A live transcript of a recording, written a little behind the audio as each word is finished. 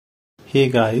Hey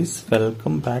guys,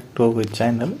 welcome back to our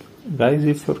channel. Guys,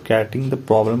 if you're getting the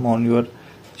problem on your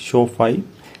Shopify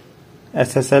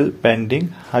SSL pending,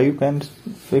 how you can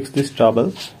fix this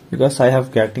trouble? Because I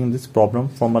have getting this problem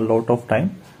from a long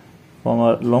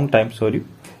time, sorry.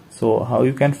 So how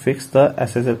you can fix the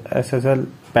SSL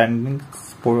pending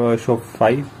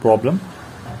Shopify problem?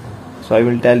 So I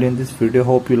will tell you in this video.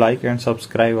 Hope you like and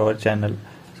subscribe our channel.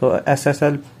 So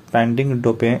SSL pending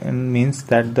domain means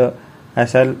that the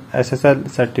SSL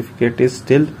certificate is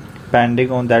still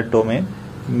pending on that domain,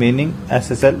 meaning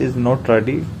SSL is not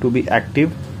ready to be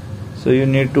active. So you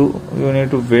need to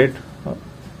wait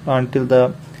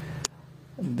until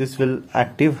this will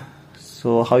active.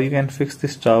 So how you can fix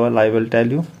this trouble, I will tell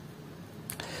you.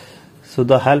 So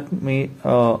the help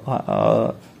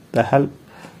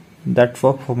that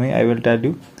work for me, I will tell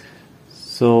you.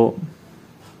 So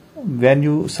when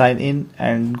you sign in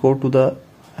and go to the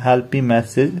help me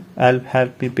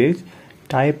page,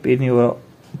 type in your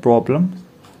problem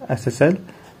SSL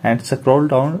and scroll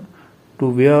down to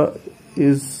where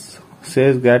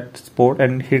says get support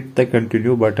and hit the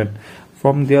continue button.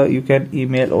 From there you can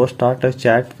email or start a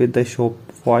chat with the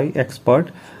Shopify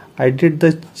expert. I did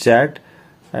the chat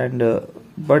and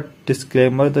but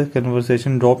disclaimer, the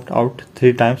conversation dropped out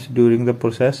 3 times during the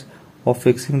process of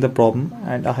fixing the problem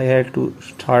and I had to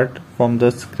start from the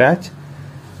scratch,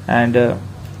 and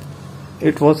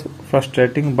it was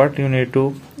frustrating, but you need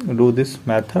to do this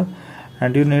method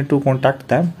and you need to contact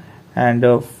them, and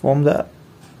from the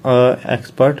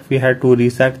expert we had to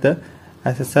reset the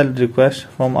SSL request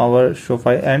from our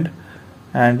Shopify end,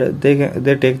 and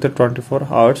they take the 24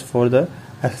 hours for the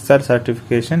SSL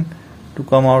certification to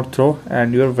come out through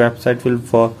and your website will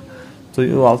work. So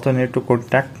you also need to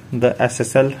contact the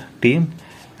SSL team,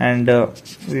 and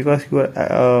because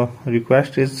your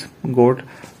request is got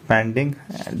pending,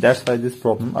 that's why this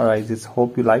problem arises.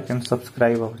 Hope you like and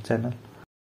subscribe our channel.